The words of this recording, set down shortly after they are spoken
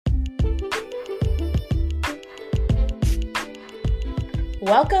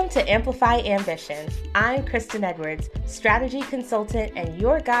Welcome to Amplify Ambition. I'm Kristen Edwards, strategy consultant and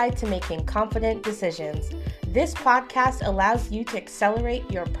your guide to making confident decisions. This podcast allows you to accelerate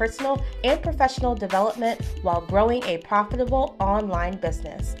your personal and professional development while growing a profitable online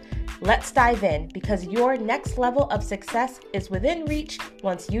business. Let's dive in because your next level of success is within reach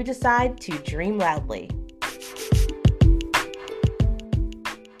once you decide to dream loudly.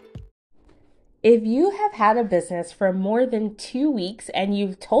 If you have had a business for more than 2 weeks and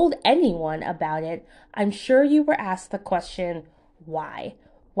you've told anyone about it, I'm sure you were asked the question, why?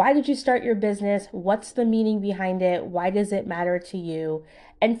 Why did you start your business? What's the meaning behind it? Why does it matter to you?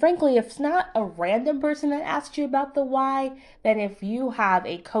 And frankly, if it's not a random person that asked you about the why, then if you have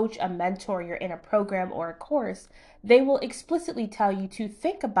a coach, a mentor, you're in a program or a course, they will explicitly tell you to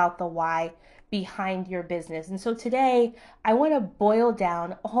think about the why behind your business. And so today, I want to boil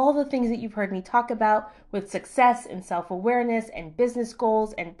down all the things that you've heard me talk about with success and self-awareness and business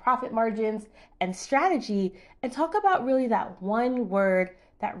goals and profit margins and strategy, and talk about really that one word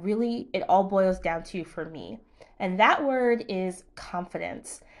that really it all boils down to for me. And that word is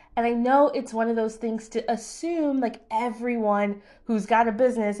confidence. And I know it's one of those things to assume like everyone who's got a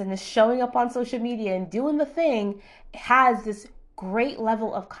business and is showing up on social media and doing the thing has this great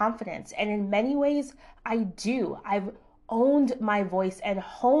level of confidence. And in many ways, I do. I've owned my voice and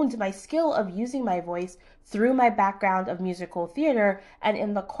honed my skill of using my voice through my background of musical theater. And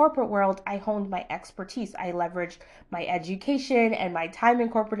in the corporate world, I honed my expertise. I leveraged my education and my time in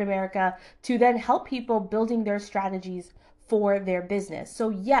corporate America to then help people building their strategies for their business. So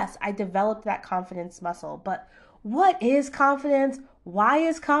yes, I developed that confidence muscle. But what is confidence? Why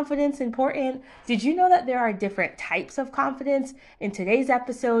is confidence important? Did you know that there are different types of confidence? In today's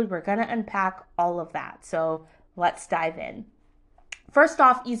episode, we're going to unpack all of that. So let's dive in. First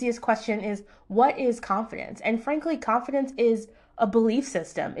off, easiest question is, what is confidence? And frankly, confidence is a belief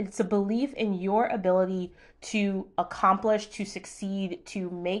system. It's a belief in your ability to accomplish, to succeed, to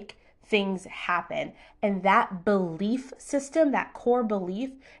make things happen. And that belief system, that core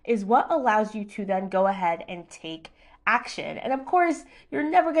belief, is what allows you to then go ahead and take action. And of course, you're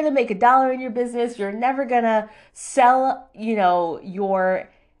never going to make $1 in your business. You're never going to sell, your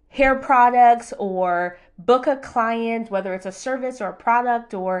hair products or book a client, whether it's a service or a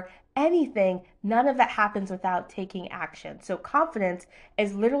product or anything. None of that happens without taking action. So confidence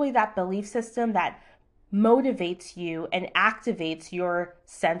is literally that belief system that motivates you and activates your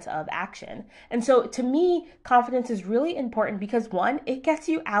sense of action. And so to me, confidence is really important because one, it gets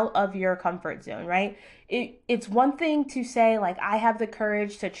you out of your comfort zone, right? It's one thing to say like, I have the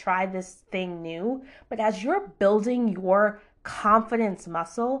courage to try this thing new, but as you're building your confidence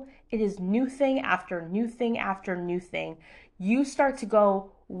muscle, it is new thing after new thing after new thing. You start to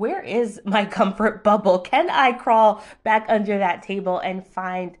go, where is my comfort bubble? Can I crawl back under that table and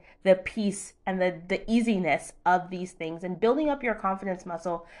find the peace and the easiness of these things? And building up your confidence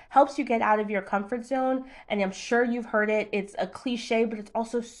muscle helps you get out of your comfort zone. And I'm sure you've heard it. It's a cliche, but it's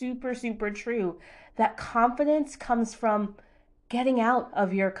also super, super true that confidence comes from getting out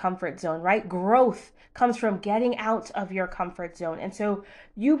of your comfort zone, right? Growth comes from getting out of your comfort zone. And so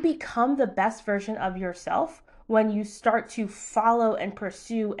you become the best version of yourself when you start to follow and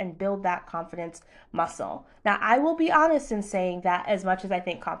pursue and build that confidence muscle. Now, I will be honest in saying that as much as I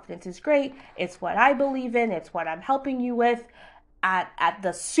think confidence is great, it's what I believe in, it's what I'm helping you with. At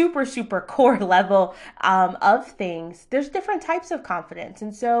the super, super core level of things, there's different types of confidence.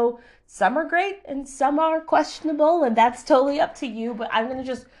 And so some are great and some are questionable, and that's totally up to you. But I'm going to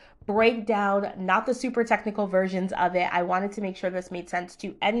just break down not the super technical versions of it. I wanted to make sure this made sense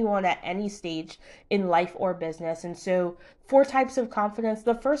to anyone at any stage in life or business. And so 4 types of confidence.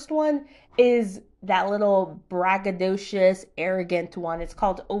 The first one is that little braggadocious, arrogant one. It's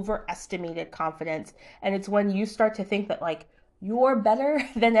called overestimated confidence. And it's when you start to think that like, you're better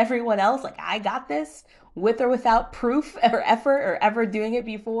than everyone else. Like, I got this with or without proof or effort or ever doing it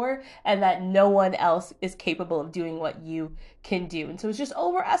before, and that no one else is capable of doing what you can do. And so it's just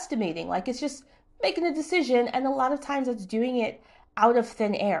overestimating. Like, it's just making a decision. And a lot of times it's doing it out of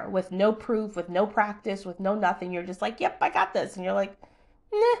thin air with no proof, with no practice, with no nothing. You're just like, yep, I got this. And you're like,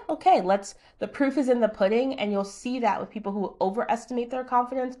 okay, the proof is in the pudding. And you'll see that with people who overestimate their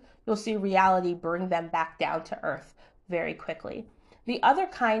confidence, you'll see reality bring them back down to earth very quickly. The other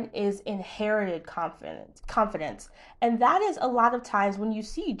kind is inherited confidence. And that is a lot of times when you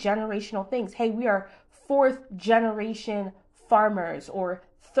see generational things. Hey, we are 4th generation farmers or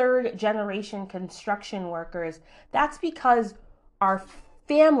 3rd generation construction workers. That's because our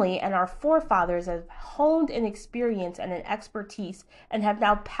family and our forefathers have honed an experience and an expertise and have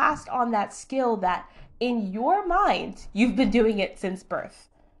now passed on that skill that in your mind, you've been doing it since birth.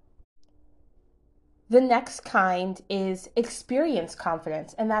 The next kind is experience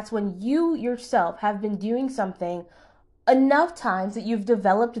confidence, and that's when you yourself have been doing something enough times that you've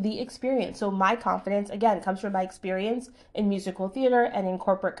developed the experience. So my confidence again comes from my experience in musical theater and in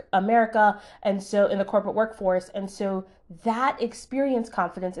corporate America, and so in the corporate workforce. And so that experience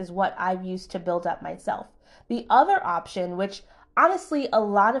confidence is what I've used to build up myself. The other option, which honestly a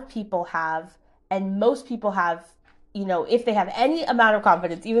lot of people have, and most people have, if they have any amount of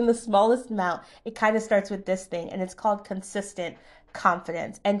confidence, even the smallest amount, it kind of starts with this thing, and it's called consistent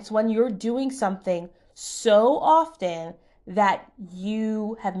confidence. And it's when you're doing something so often that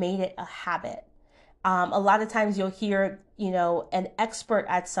you have made it a habit. A lot of times you'll hear, an expert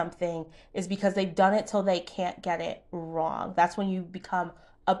at something is because they've done it till they can't get it wrong. That's when you become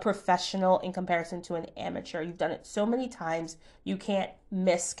a professional in comparison to an amateur. You've done it so many times, you can't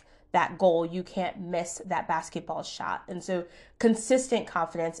miss that goal, you can't miss that basketball shot. And so consistent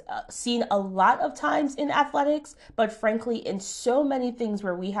confidence, seen a lot of times in athletics, but frankly in so many things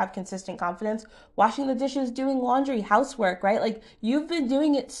where we have consistent confidence, washing the dishes, doing laundry, housework, right? Like you've been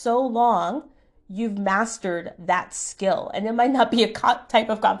doing it so long, you've mastered that skill. And it might not be a type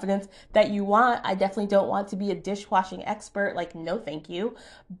of confidence that you want. I definitely don't want to be a dishwashing expert. Like, no, thank you.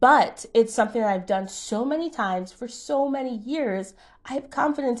 But it's something that I've done so many times for so many years. I have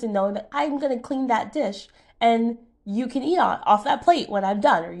confidence in knowing that I'm going to clean that dish and you can eat off that plate when I'm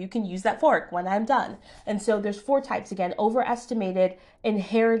done, or you can use that fork when I'm done. And so there's four types again: overestimated,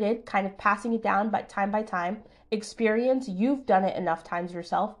 inherited, kind of passing it down by time, experience, you've done it enough times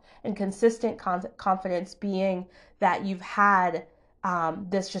yourself, and consistent confidence being that you've had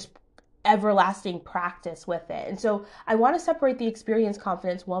this just everlasting practice with it. And so I want to separate the experience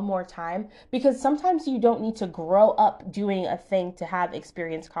confidence one more time, because sometimes you don't need to grow up doing a thing to have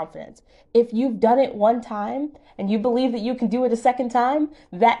experience confidence. If you've done it one time and you believe that you can do it a second time,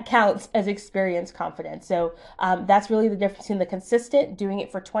 that counts as experience confidence. So that's really the difference in the consistent, doing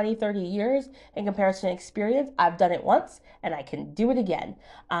it for 20, 30 years in comparison to experience. I've done it once and I can do it again.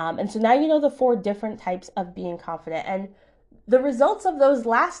 And so now you know the four different types of being confident. And the results of those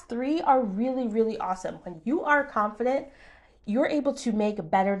last three are really, really awesome. When you are confident, you're able to make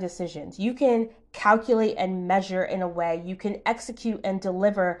better decisions. You can calculate and measure in a way. You can execute and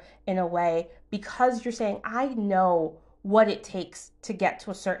deliver in a way because you're saying, I know what it takes to get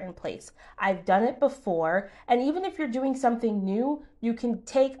to a certain place. I've done it before. And even if you're doing something new, you can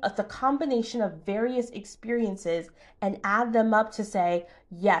take the combination of various experiences and add them up to say,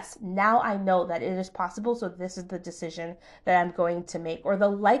 yes, now I know that it is possible. So this is the decision that I'm going to make, or the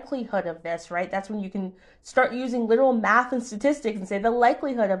likelihood of this, right? That's when you can start using literal math and statistics and say the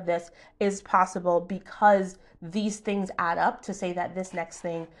likelihood of this is possible because these things add up to say that this next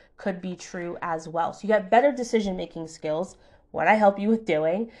thing could be true as well. So you get better decision making skills, what I help you with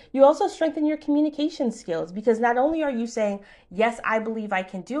doing. You also strengthen your communication skills, because not only are you saying, yes, I believe I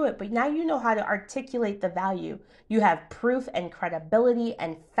can do it, but now you know how to articulate the value. You have proof and credibility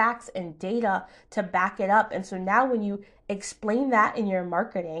and facts and data to back it up. And so now when you explain that in your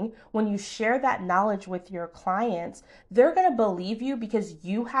marketing, when you share that knowledge with your clients, they're going to believe you because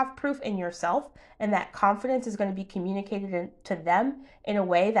you have proof in yourself, and that confidence is going to be communicated to them in a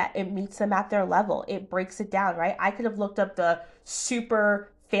way that it meets them at their level. It breaks it down, right? I could have looked up the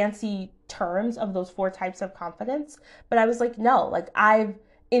super fancy terms of those four types of confidence, but I was like, no, like I've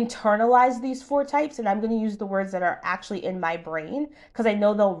internalized these four types, and I'm going to use the words that are actually in my brain because I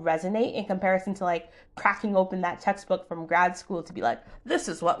know they'll resonate in comparison to like cracking open that textbook from grad school to be like, this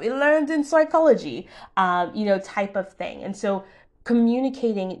is what we learned in psychology, type of thing. And so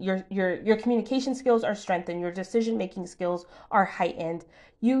communicating, your communication skills are strengthened, your decision making skills are heightened.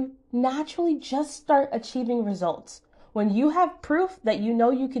 You naturally just start achieving results when you have proof that you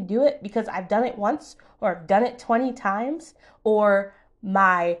know you could do it because I've done it once, or I've done it 20 times, or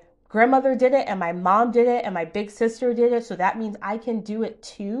my grandmother did it and my mom did it and my big sister did it, so that means I can do it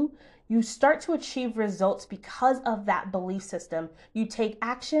too. You start to achieve results because of that belief system. You take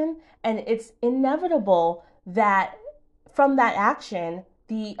action, and it's inevitable that from that action,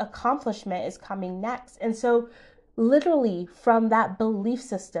 the accomplishment is coming next. And so literally from that belief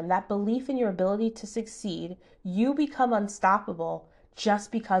system, that belief in your ability to succeed, you become unstoppable just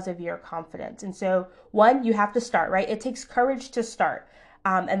because of your confidence. And so one, you have to start, right? It takes courage to start.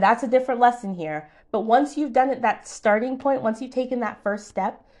 And that's a different lesson here. But once you've done it, that starting point, once you've taken that first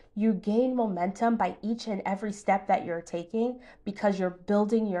step, you gain momentum by each and every step that you're taking because you're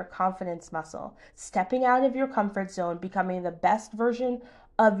building your confidence muscle, stepping out of your comfort zone, becoming the best version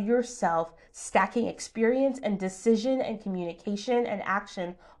of yourself, stacking experience and decision and communication and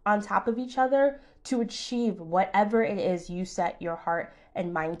action on top of each other to achieve whatever it is you set your heart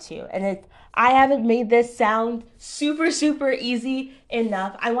and mind to. And I haven't made this sound super easy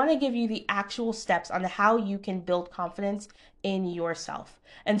enough. I want to give you the actual steps on how you can build confidence in yourself.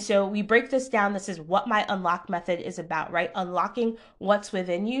 And so we break this down. This is what my unlock method is about, right? Unlocking what's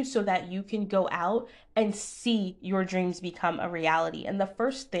within you so that you can go out and see your dreams become a reality. And the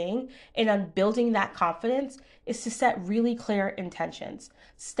first thing in building that confidence is to set really clear intentions.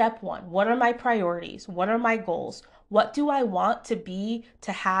 Step one, what are my priorities? What are my goals? What do I want to be,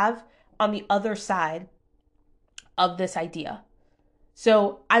 to have on the other side of this idea?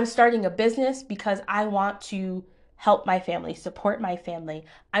 So I'm starting a business because I want to help my family, support my family.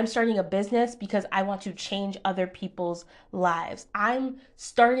 I'm starting a business because I want to change other people's lives. I'm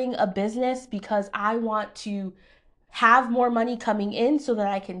starting a business because I want to have more money coming in so that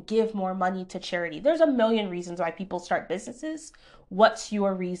I can give more money to charity. There's a million reasons why people start businesses. What's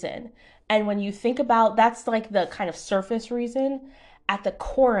your reason? And when you think about, that's like the kind of surface reason. At the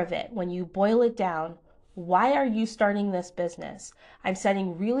core of it, when you boil it down, why are you starting this business? I'm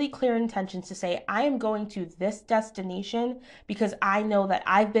setting really clear intentions to say, I am going to this destination because I know that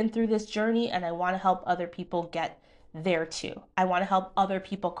I've been through this journey and I want to help other people get there too. I want to help other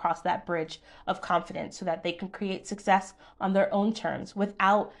people cross that bridge of confidence so that they can create success on their own terms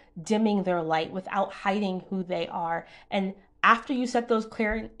without dimming their light, without hiding who they are. And after you set those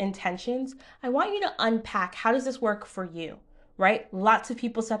clear intentions, I want you to unpack, how does this work for you? Right? Lots of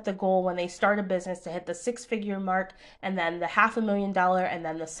people set the goal when they start a business to hit the 6-figure mark, and then the $500,000, and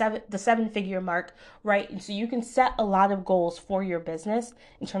then the 7-figure mark, right? And so you can set a lot of goals for your business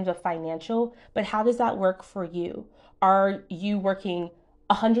in terms of financial, but how does that work for you? Are you working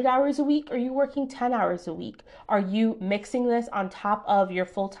 100 hours a week? Or are you working 10 hours a week? Are you mixing this on top of your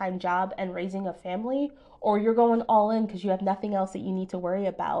full-time job and raising a family? Or you're going all in because you have nothing else that you need to worry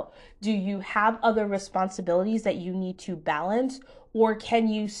about? Do you have other responsibilities that you need to balance? Or can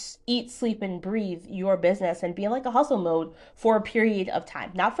you eat, sleep, and breathe your business and be in like a hustle mode for a period of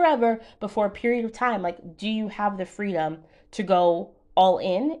time? Not forever, but for a period of time. Like, do you have the freedom to go all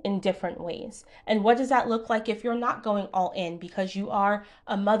in different ways? And what does that look like if you're not going all in because you are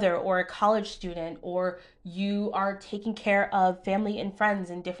a mother or a college student, or you are taking care of family and friends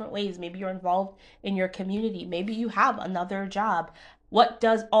in different ways? Maybe you're involved in your community. Maybe you have another job. What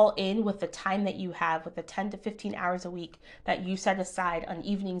does all in with the time that you have, with the 10 to 15 hours a week that you set aside on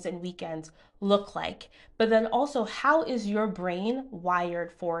evenings and weekends, look like? But then also, how is your brain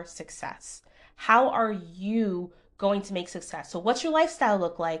wired for success? How are you going to make success? So what's your lifestyle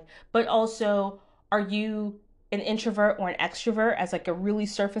look like? But also, are you an introvert or an extrovert as like a really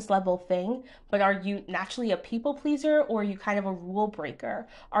surface level thing? But are you naturally a people pleaser, or are you kind of a rule breaker?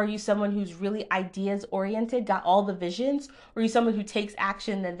 Are you someone who's really ideas oriented, got all the visions? Or are you someone who takes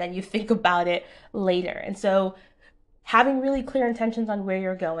action and then you think about it later? And so having really clear intentions on where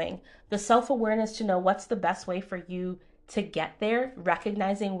you're going, the self-awareness to know what's the best way for you to get there,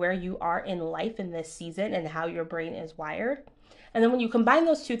 recognizing where you are in life in this season and how your brain is wired. And then when you combine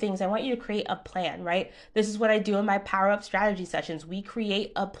those two things, I want you to create a plan, right? This is what I do in my Power Up strategy sessions. We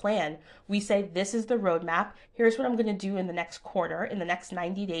create a plan. We say, this is the roadmap. Here's what I'm going to do in the next quarter, in the next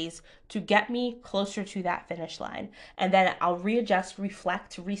 90 days to get me closer to that finish line. And then I'll readjust,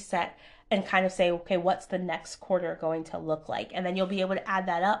 reflect, reset, and kind of say, okay, what's the next quarter going to look like? And then you'll be able to add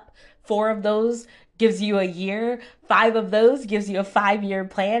that up. 4 of those gives you a year. 5 of those gives you a 5-year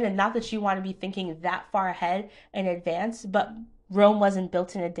plan. And not that you want to be thinking that far ahead in advance, but Rome wasn't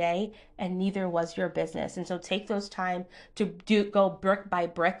built in a day, and neither was your business. And so take those time to go brick by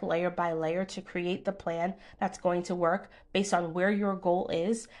brick, layer by layer, to create the plan that's going to work based on where your goal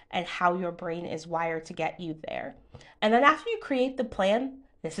is and how your brain is wired to get you there. And then after you create the plan,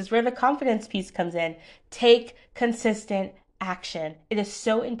 this is where the confidence piece comes in. Take consistent action. It is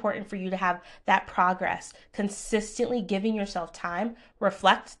so important for you to have that progress, consistently giving yourself time,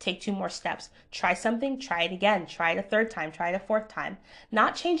 reflect, take 2 more steps, try something, try it again, try it a 3rd time, try it a 4th time.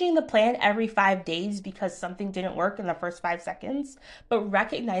 Not changing the plan every 5 days because something didn't work in the first 5 seconds, but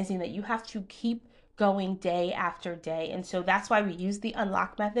recognizing that you have to keep going day after day. And so that's why we use the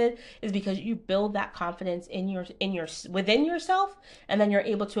unlock method, is because you build that confidence within yourself, and then you're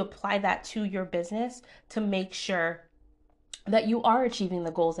able to apply that to your business to make sure that you are achieving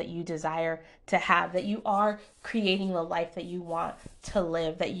the goals that you desire to have, that you are creating the life that you want to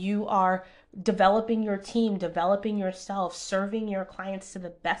live, that you are developing your team, developing yourself, serving your clients to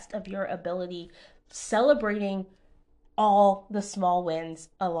the best of your ability, celebrating all the small wins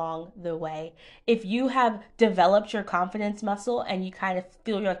along the way. If you have developed your confidence muscle and you kind of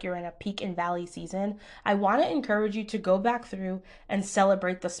feel like you're in a peak and valley season, I want to encourage you to go back through and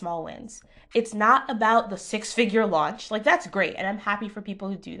celebrate the small wins. It's not about the 6-figure launch. Like, that's great, and I'm happy for people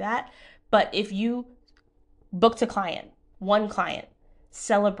who do that. But if you booked a client, one client,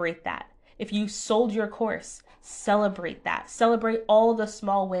 celebrate that. If you sold your course, celebrate that. Celebrate all the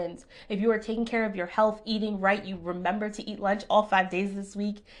small wins. If you are taking care of your health, eating right, you remember to eat lunch all 5 days this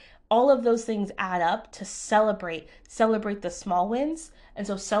week, all of those things add up to celebrate the small wins. And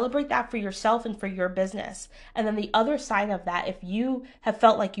so celebrate that for yourself and for your business. And then the other side of that, if you have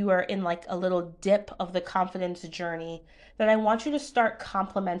felt like you are in like a little dip of the confidence journey, then I want you to start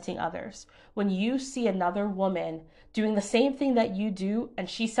complimenting others. When you see another woman doing the same thing that you do and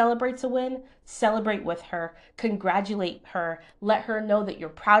she celebrates a win, celebrate with her, congratulate her, let her know that you're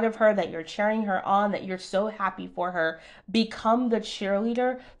proud of her, that you're cheering her on, that you're so happy for her. Become the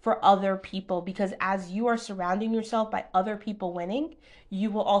cheerleader for other people, because as you are surrounding yourself by other people winning, you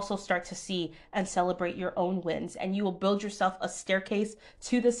will also start to see and celebrate your own wins, and you will build yourself a staircase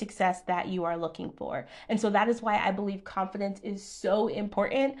to the success that you are looking for. And so that is why I believe confidence is so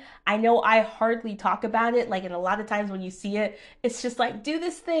important. I know I hardly talk about it, like, and a lot of times when you see it, it's just like, do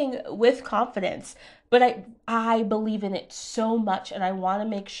this thing with confidence. But I believe in it so much, and I want to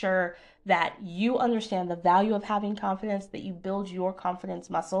make sure that you understand the value of having confidence, that you build your confidence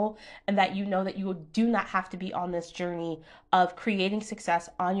muscle, and that you know that you do not have to be on this journey of creating success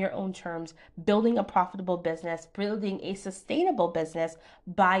on your own terms, building a profitable business, building a sustainable business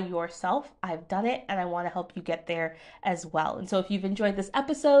by yourself. I've done it, and I want to help you get there as well. And so if you've enjoyed this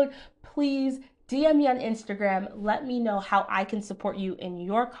episode, please DM me on Instagram. Let me know how I can support you in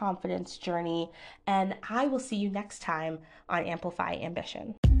your confidence journey. And I will see you next time on Amplify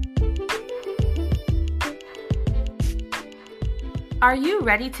Ambition. Are you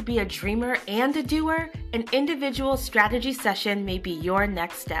ready to be a dreamer and a doer? An individual strategy session may be your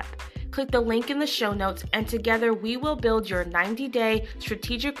next step. Click the link in the show notes, and together we will build your 90-day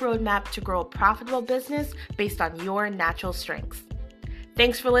strategic roadmap to grow a profitable business based on your natural strengths.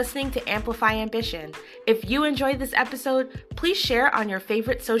 Thanks for listening to Amplify Ambition. If you enjoyed this episode, please share on your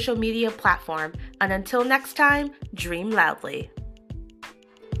favorite social media platform. And until next time, dream loudly.